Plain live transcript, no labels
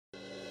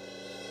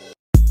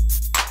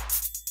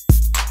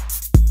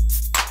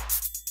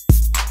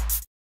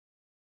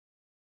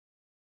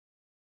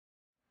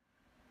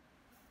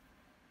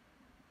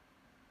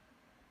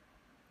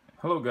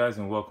Hello guys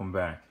and welcome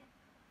back.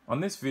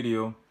 On this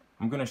video,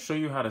 I'm going to show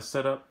you how to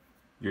set up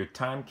your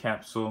time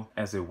capsule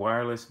as a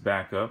wireless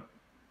backup.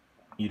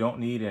 You don't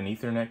need an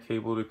Ethernet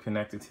cable to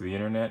connect it to the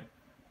internet.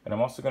 And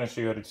I'm also going to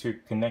show you how to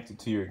connect it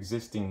to your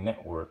existing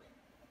network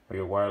or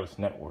your wireless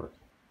network.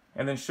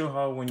 And then show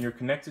how when you're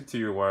connected to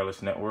your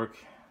wireless network,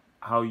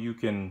 how you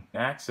can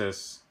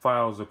access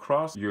files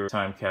across your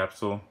time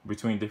capsule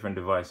between different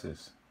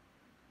devices.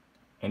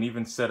 And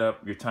even set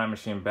up your time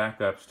machine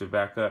backups to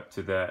back up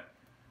to that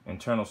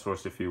internal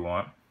source if you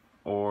want,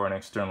 or an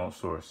external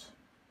source.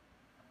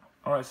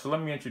 Alright, so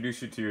let me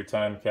introduce you to your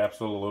time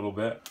capsule a little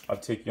bit. I'll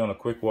take you on a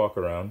quick walk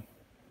around.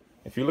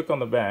 If you look on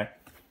the back,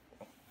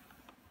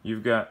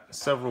 you've got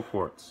several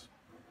ports.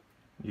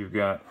 You've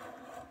got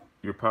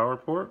your power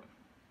port,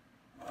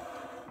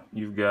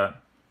 you've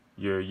got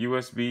your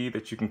USB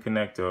that you can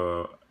connect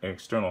an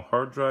external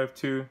hard drive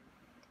to,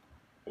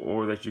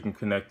 or that you can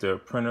connect a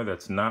printer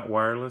that's not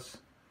wireless,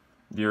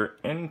 your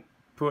input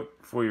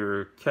for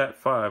your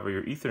Cat5 or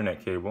your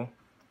Ethernet cable,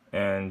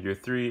 and your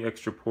 3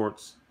 extra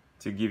ports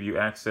to give you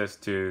access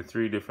to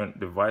 3 different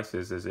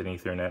devices as an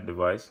Ethernet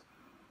device.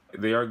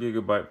 They are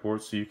gigabyte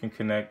ports, so you can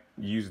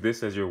use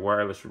this as your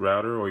wireless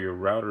router or your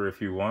router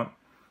if you want,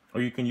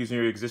 or you can use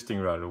your existing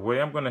router. The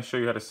way I'm going to show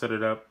you how to set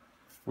it up,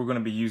 we're going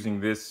to be using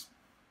this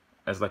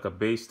as like a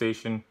base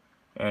station,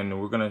 and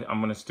I'm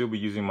going to still be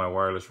using my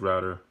wireless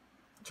router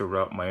to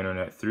route my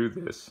internet through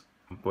this,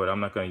 but I'm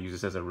not going to use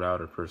this as a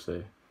router per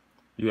se.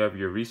 You have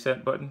your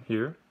reset button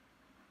here,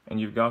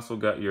 and you've also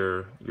got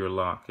your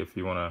lock if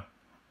you want to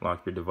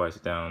lock your device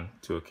down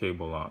to a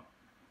cable lock.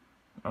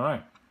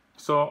 Alright,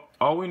 so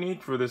all we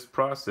need for this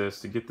process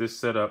to get this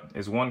set up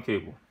is one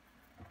cable,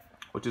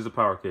 which is a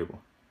power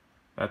cable.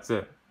 That's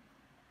it.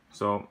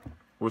 So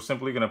we're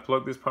simply going to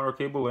plug this power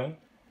cable in.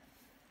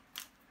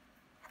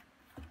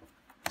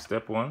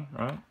 Step 1,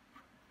 right?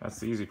 That's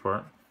the easy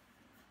part.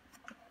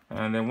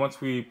 And then once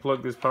we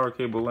plug this power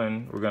cable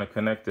in, we're going to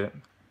connect it.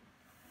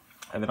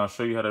 And then I'll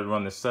show you how to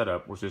run this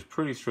setup, which is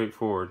pretty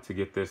straightforward to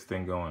get this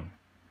thing going.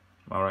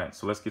 Alright,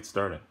 so let's get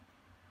started.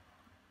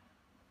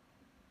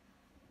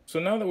 So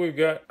now that we've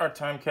got our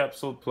time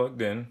capsule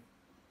plugged in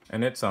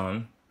and it's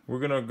on, we're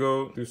going to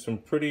go through some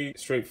pretty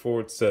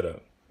straightforward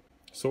setup.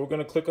 So we're going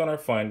to click on our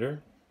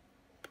Finder.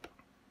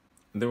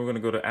 Then we're going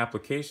to go to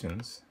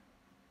Applications.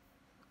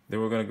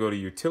 Then we're going to go to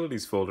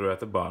Utilities folder at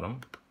the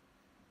bottom.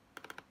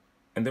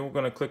 And then we're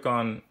going to click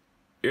on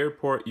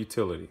Airport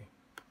Utility.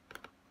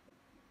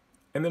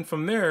 And then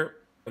from there,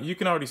 you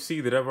can already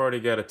see that I've already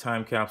got a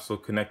time capsule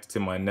connected to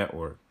my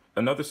network.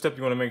 Another step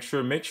you want to make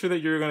sure that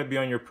you're going to be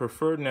on your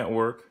preferred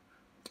network,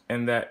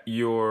 and that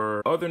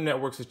your other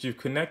networks that you've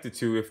connected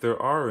to, if there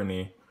are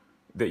any,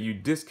 that you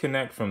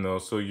disconnect from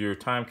those so your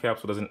time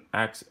capsule doesn't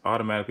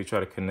automatically try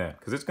to connect,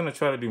 because it's going to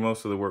try to do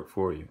most of the work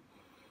for you.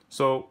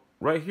 So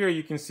right here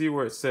you can see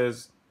where it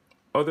says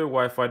Other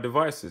Wi-Fi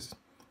Devices,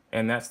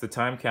 and that's the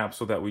time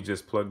capsule that we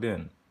just plugged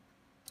in.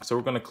 So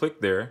we're going to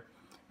click there,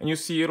 and you'll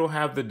see it'll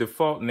have the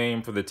default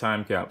name for the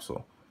time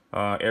capsule,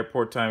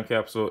 Airport Time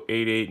Capsule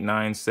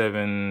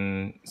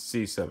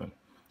 8897C7.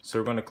 So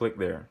we're going to click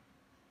there.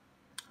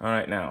 All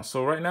right,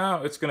 so right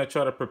now it's going to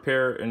try to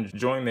prepare and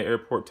join the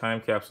airport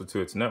time capsule to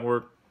its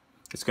network.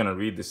 It's going to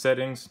read the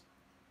settings,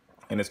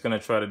 and it's going to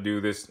try to do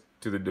this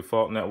to the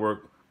default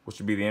network, which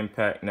would be the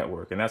impact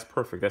network. And that's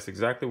perfect. That's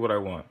exactly what I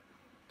want.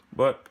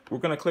 But we're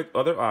going to click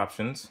Other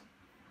Options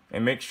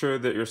and make sure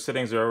that your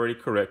settings are already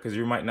correct, because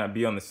you might not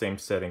be on the same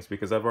settings,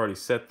 because I've already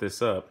set this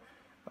up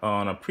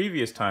on a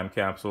previous time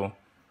capsule.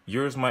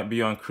 Yours might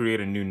be on Create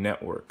a New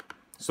Network.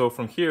 So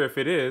from here, if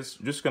it is,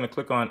 you're just going to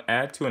click on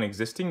Add to an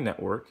Existing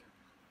Network.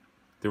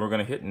 Then we're going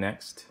to hit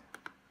Next.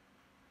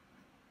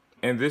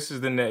 And this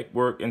is the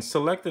network, and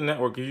select the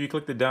network. If you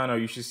click the down arrow,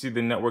 you should see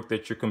the network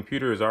that your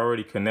computer is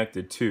already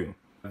connected to.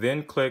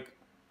 Then click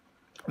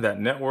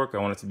that network. I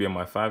want it to be on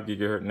my 5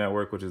 gigahertz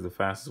network, which is the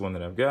fastest one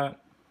that I've got.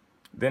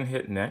 Then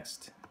hit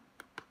Next.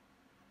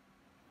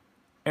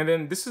 And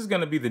then this is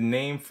going to be the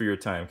name for your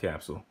time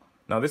capsule.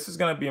 Now this is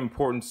going to be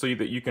important so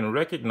that you can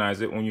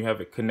recognize it when you have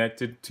it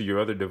connected to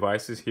your other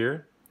devices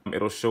here.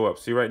 It'll show up.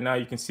 See, right now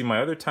you can see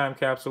my other time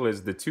capsule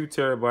is the 2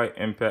 terabyte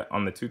impact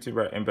on the 2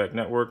 terabyte impact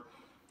network.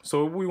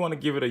 So we want to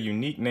give it a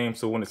unique name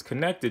so when it's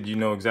connected, you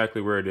know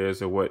exactly where it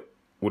is or what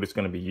it's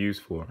going to be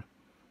used for.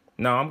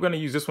 Now I'm going to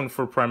use this one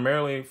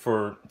primarily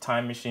for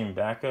time machine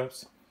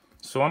backups.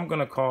 So I'm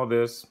going to call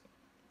this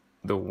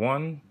the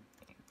 1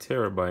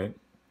 terabyte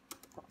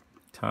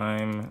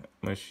time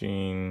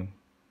machine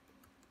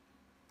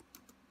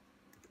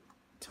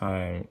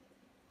time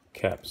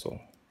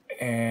capsule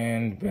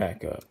and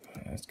backup.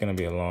 It's going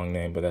to be a long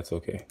name, but that's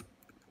okay.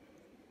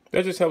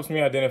 That just helps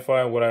me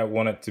identify what I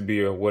want it to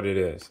be or what it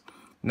is.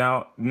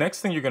 Now, next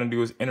thing you're going to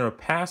do is enter a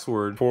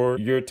password for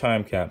your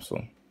time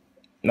capsule.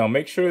 Now,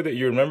 make sure that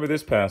you remember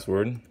this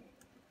password.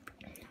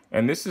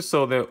 And this is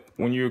so that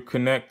when you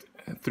connect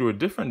through a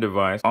different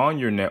device on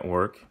your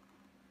network,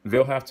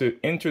 they'll have to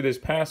enter this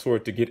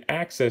password to get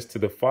access to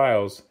the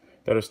files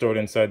that are stored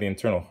inside the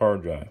internal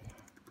hard drive.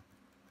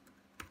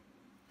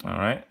 All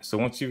right, so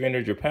once you've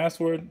entered your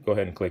password, go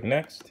ahead and click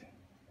Next.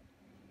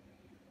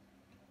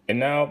 And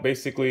now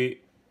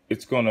basically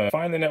it's going to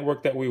find the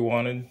network that we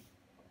wanted.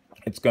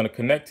 It's going to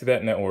connect to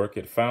that network.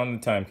 It found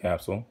the time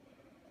capsule.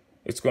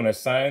 It's going to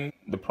assign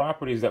the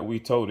properties that we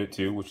told it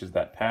to, which is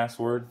that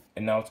password.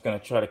 And now it's going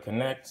to try to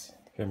connect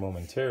here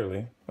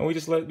momentarily. And we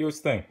just let it do its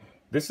thing.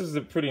 This is the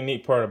pretty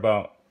neat part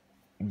about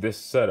this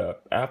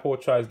setup. Apple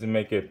tries to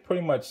make it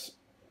pretty much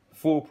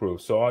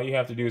foolproof. So all you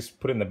have to do is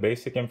put in the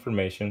basic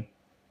information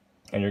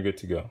and you're good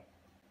to go.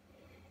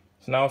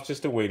 So now it's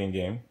just a waiting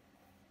game.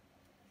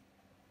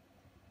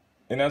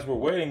 And as we're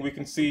waiting, we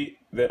can see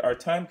that our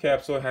time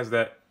capsule has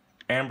that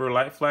amber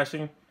light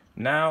flashing.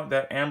 Now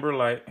that amber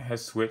light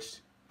has switched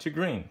to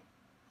green.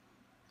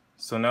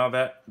 So now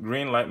that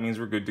green light means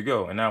we're good to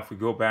go. And now if we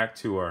go back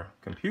to our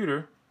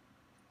computer,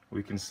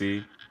 we can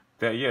see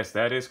that yes,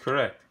 that is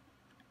correct.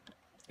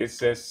 It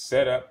says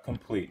setup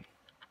complete.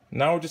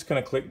 Now we're just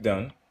going to click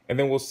done, and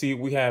then we'll see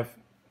we have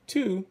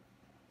 2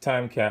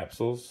 time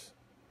capsules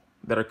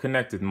that are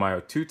connected,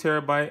 my 2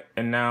 terabyte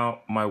and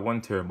now my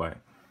 1 terabyte.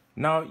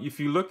 Now if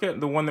you look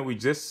at the one that we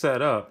just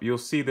set up, you'll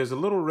see there's a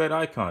little red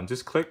icon.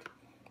 Just click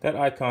that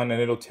icon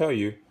and it'll tell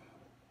you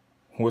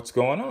what's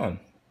going on.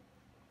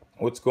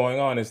 What's going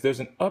on is there's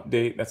an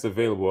update that's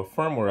available, a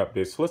firmware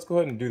update. So let's go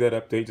ahead and do that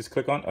update. Just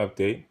click on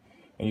update,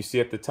 and you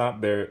see at the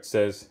top there it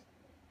says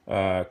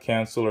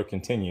cancel or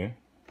continue.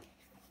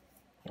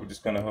 We're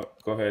just gonna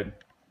go ahead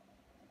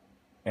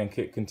and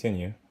click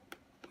continue.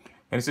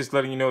 And it's just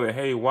letting you know that,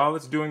 hey, while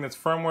it's doing this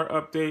firmware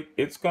update,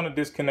 it's gonna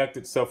disconnect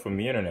itself from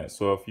the internet.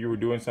 So if you were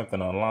doing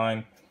something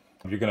online,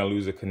 you're gonna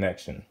lose a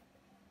connection.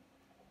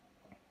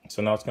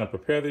 So now it's gonna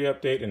prepare the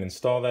update and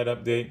install that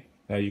update.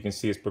 Now you can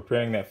see it's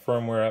preparing that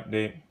firmware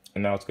update,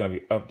 and now it's gonna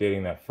be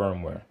updating that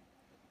firmware.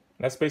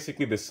 That's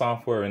basically the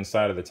software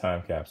inside of the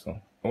time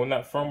capsule. And when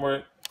that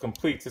firmware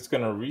completes, it's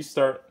gonna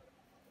restart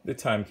the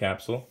time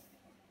capsule,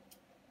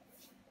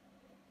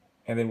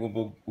 and then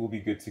we'll be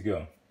good to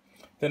go.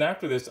 Then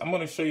after this, I'm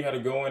going to show you how to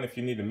go in if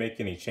you need to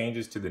make any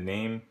changes to the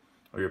name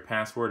or your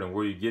password, and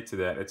where you get to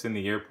that. It's in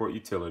the airport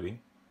utility.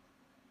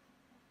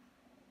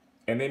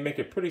 And they make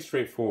it pretty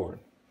straightforward.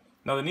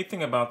 Now the neat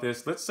thing about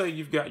this, let's say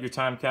you've got your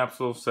time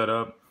capsule set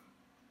up,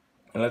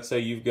 and let's say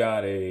you've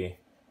got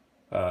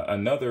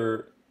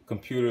another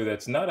computer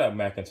that's not a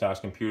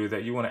Macintosh computer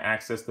that you want to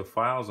access the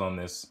files on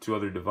this to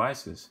other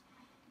devices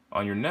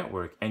on your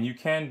network, and you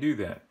can do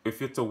that.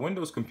 If it's a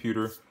Windows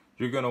computer,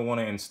 you're going to want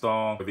to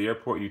install the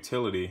airport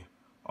utility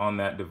on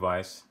that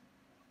device,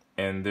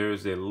 and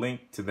there's a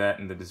link to that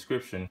in the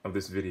description of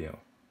this video.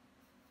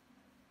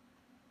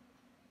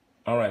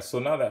 Alright, so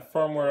now that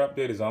firmware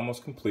update is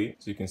almost complete,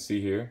 so you can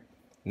see here.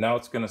 Now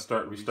it's going to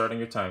start restarting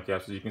your time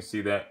capsule. You can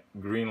see that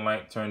green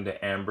light turned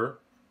to amber,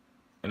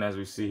 and as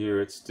we see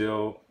here, it's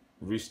still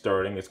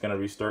restarting. It's going to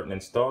restart and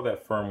install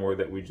that firmware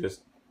that we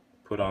just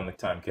put on the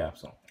time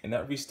capsule. And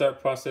that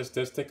restart process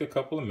does take a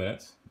couple of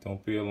minutes.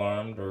 Don't be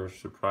alarmed or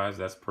surprised,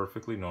 that's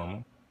perfectly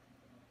normal.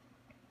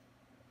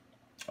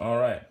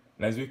 Alright,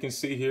 and as we can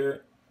see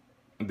here,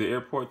 the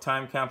airport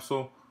time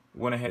capsule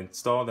went ahead and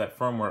installed that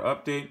firmware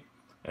update,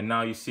 and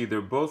now you see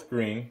they're both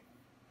green.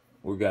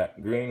 We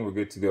got green, we're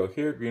good to go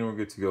here, green, we're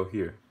good to go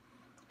here.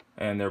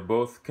 And they're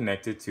both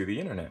connected to the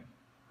internet.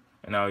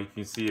 And now you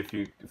can see if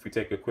we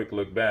take a quick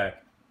look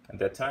back at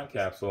that time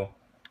capsule,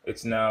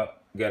 it's now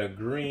got a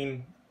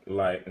green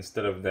light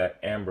instead of that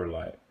amber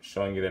light,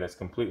 showing you that it's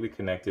completely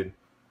connected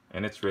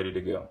and it's ready to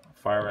go,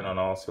 firing on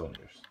all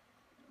cylinders.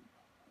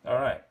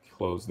 Alright,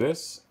 close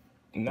this.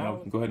 Now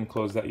we can go ahead and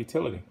close that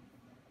utility.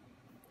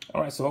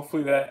 Alright, so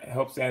hopefully that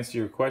helps answer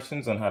your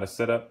questions on how to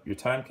set up your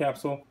time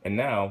capsule. And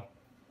now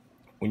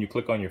when you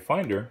click on your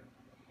finder,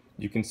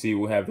 you can see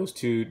we'll have those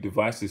 2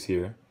 devices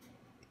here,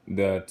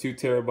 the 2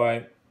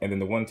 terabyte and then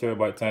the 1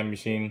 terabyte time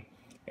machine.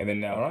 And then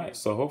now, alright,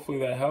 so hopefully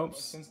that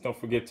helps. Don't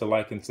forget to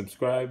like and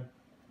subscribe.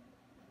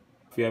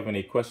 If you have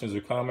any questions or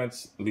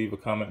comments, leave a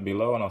comment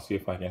below and I'll see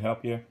if I can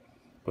help you.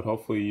 But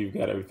hopefully you've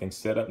got everything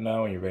set up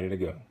now and you're ready to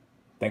go.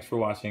 Thanks for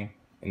watching,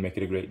 and make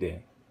it a great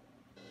day.